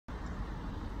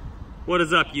What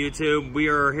is up, YouTube? We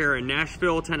are here in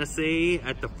Nashville, Tennessee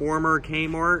at the former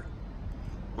Kmart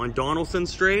on Donaldson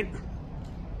Street.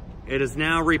 It is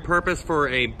now repurposed for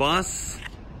a bus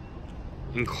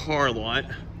and car lot.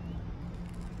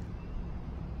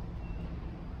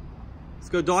 Let's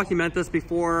go document this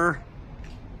before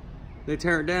they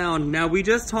tear it down. Now, we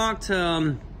just talked to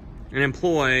an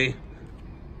employee,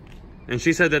 and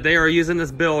she said that they are using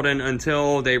this building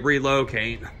until they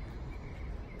relocate.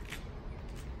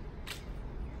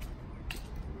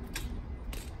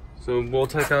 So we'll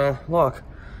take a look.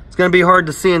 It's gonna be hard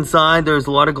to see inside. There's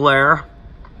a lot of glare.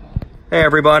 Hey,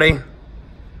 everybody.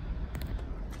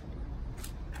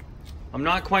 I'm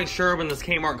not quite sure when this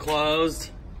Kmart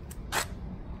closed,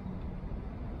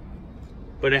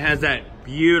 but it has that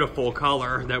beautiful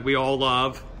color that we all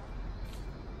love.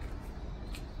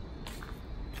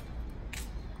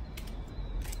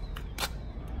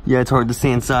 Yeah, it's hard to see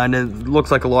inside. It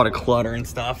looks like a lot of clutter and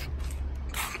stuff.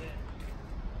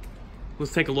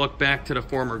 Let's take a look back to the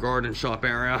former garden shop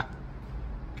area.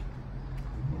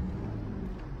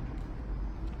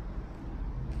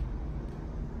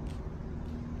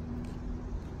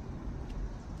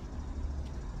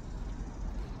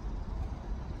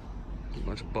 A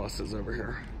bunch of buses over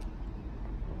here.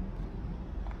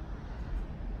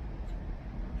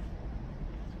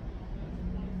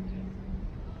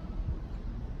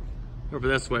 Over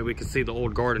this way, we can see the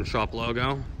old garden shop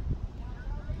logo.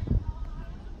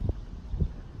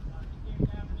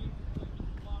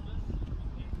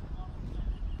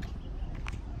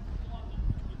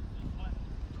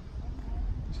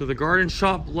 So the garden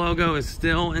shop logo is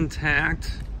still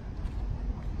intact.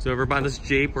 So over by this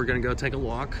Jeep, we're gonna go take a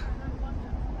look.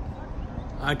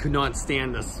 I could not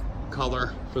stand this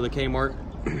color for the Kmart.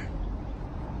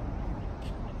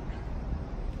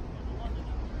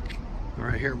 All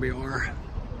right, here we are.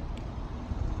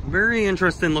 Very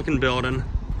interesting looking building.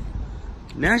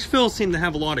 Nashville seemed to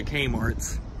have a lot of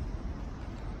Kmarts.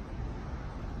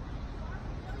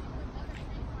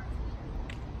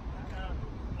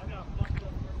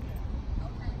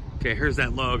 Okay, here's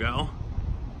that logo.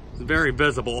 It's very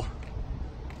visible.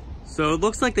 So it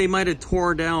looks like they might have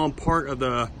tore down part of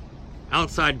the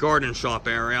outside garden shop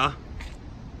area.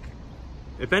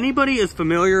 If anybody is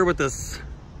familiar with this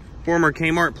former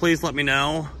Kmart, please let me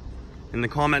know in the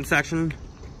comment section.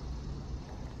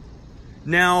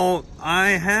 Now, I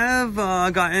have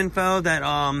got info that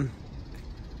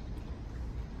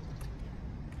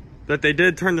that they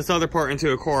did turn this other part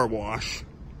into a car wash.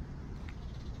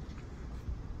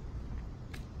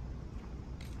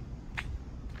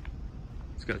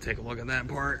 Let's go take a look at that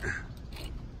part.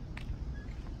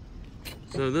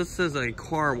 So this is a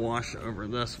car wash over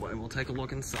this way. We'll take a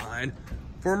look inside.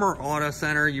 Former auto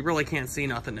center, you really can't see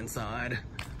nothing inside.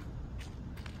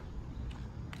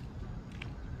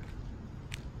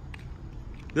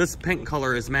 This pink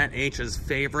color is Matt H's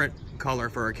favorite color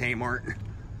for a Kmart.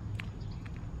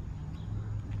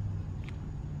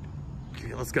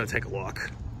 Okay, let's go take a look.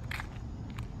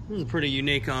 This is a pretty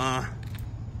unique,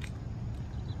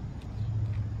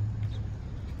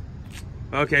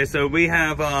 okay, so we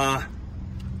have a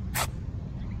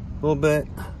little bit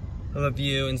of a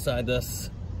view inside this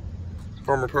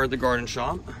former part of the garden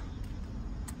shop.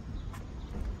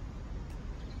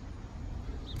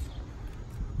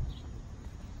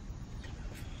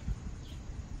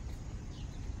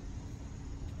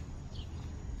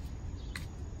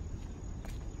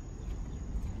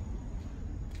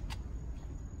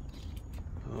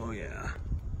 Oh yeah,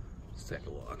 let's take a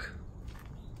look.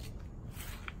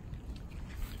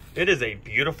 It is a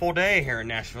beautiful day here in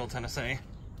Nashville, Tennessee.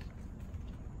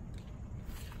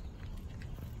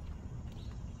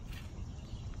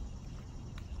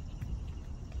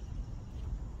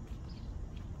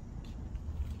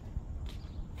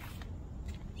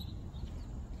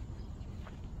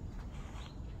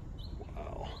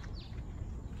 Wow.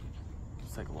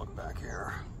 Let's take a look back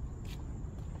here.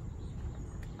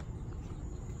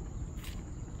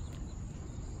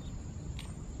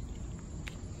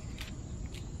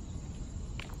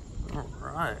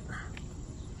 All right.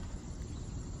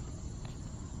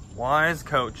 Wise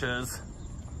coaches.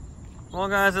 Well,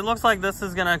 guys, it looks like this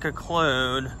is gonna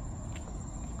conclude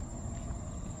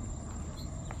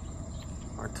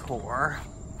our tour.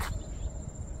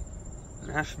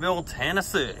 Nashville,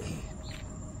 Tennessee.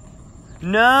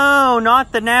 No,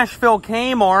 not the Nashville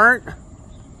Kmart.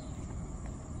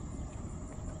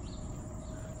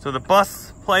 So the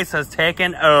bus place has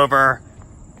taken over.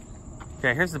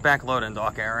 Okay, here's the back loading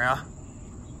dock area.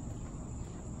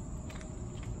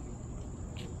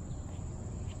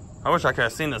 I wish I could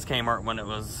have seen this Kmart when it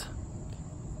was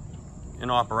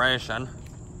in operation.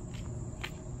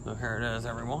 So here it is,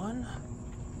 everyone.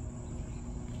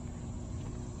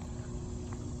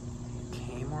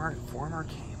 Kmart, former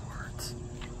Kmart.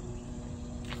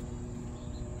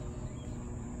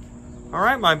 All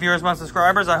right, my viewers, my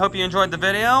subscribers, I hope you enjoyed the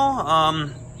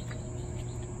video.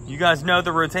 You guys know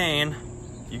the routine.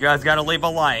 You guys got to leave a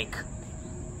like,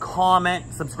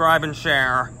 comment, subscribe, and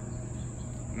share.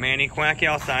 Manny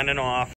Quackiel signing off.